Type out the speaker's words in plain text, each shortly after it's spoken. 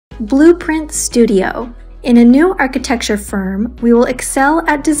Blueprint Studio. In a new architecture firm, we will excel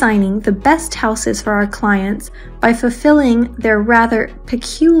at designing the best houses for our clients by fulfilling their rather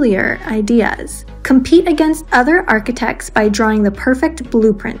peculiar ideas. Compete against other architects by drawing the perfect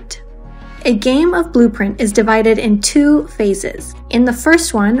blueprint. A game of blueprint is divided in 2 phases. In the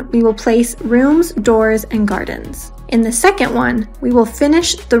first one, we will place rooms, doors, and gardens. In the second one, we will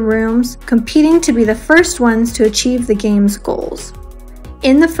finish the rooms, competing to be the first ones to achieve the game's goals.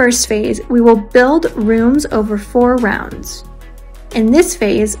 In the first phase, we will build rooms over 4 rounds. In this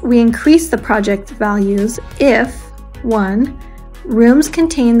phase, we increase the project values if 1. Rooms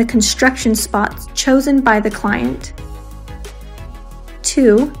contain the construction spots chosen by the client.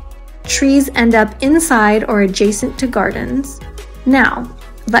 2. Trees end up inside or adjacent to gardens. Now,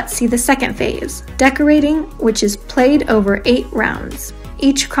 let's see the second phase, decorating, which is played over 8 rounds.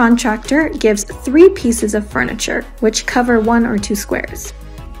 Each contractor gives 3 pieces of furniture, which cover 1 or 2 squares.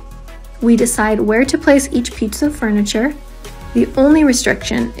 We decide where to place each piece of furniture. The only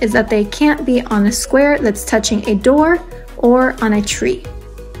restriction is that they can't be on a square that's touching a door or on a tree.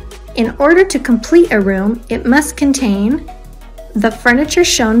 In order to complete a room, it must contain the furniture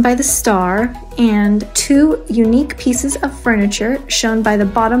shown by the star and 2 unique pieces of furniture shown by the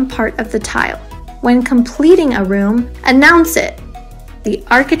bottom part of the tile. When completing a room, announce it! The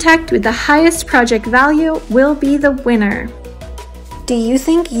architect with the highest project value will be the winner. Do you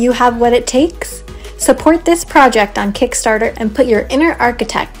think you have what it takes? Support this project on Kickstarter and put your inner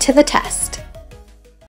architect to the test.